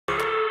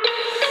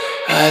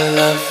I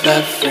love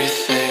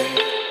everything.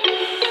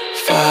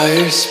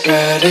 Fire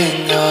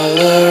spreading all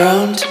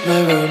around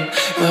my room.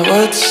 My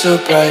world's so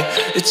bright,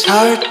 it's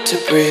hard to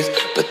breathe,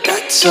 but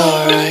that's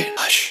alright.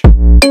 Hush.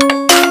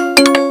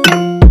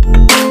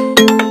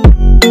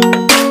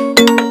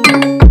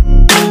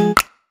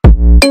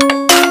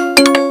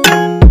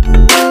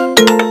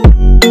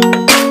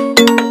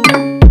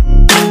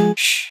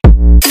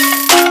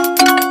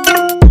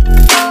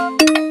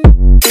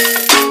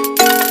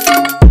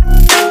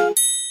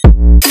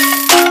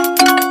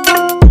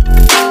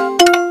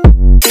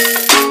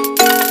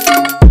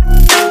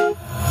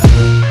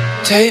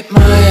 Take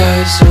my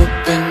eyes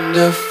open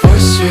to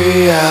force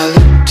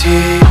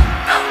reality.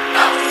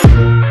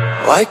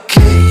 Why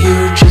can't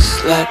you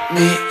just let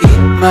me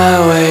eat my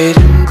weight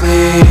in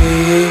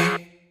glee?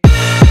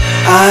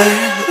 I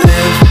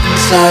live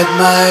inside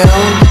my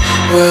own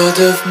world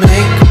of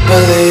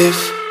make-believe.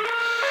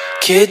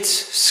 Kids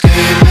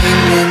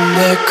screaming in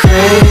their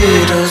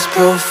cradles,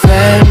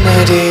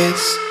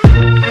 profanities.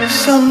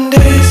 Some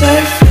days I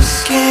feel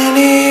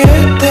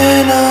skinnier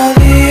than all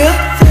the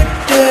other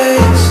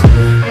days.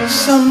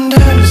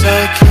 Sometimes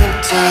I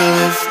can't tell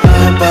if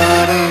my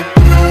body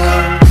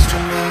belongs to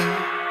me.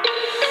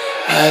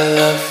 I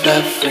love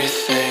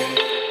everything.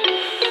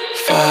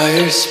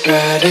 Fire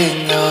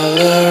spreading all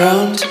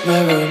around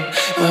my room.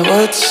 My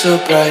world's so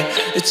bright,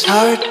 it's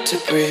hard to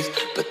breathe,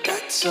 but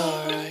that's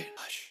alright.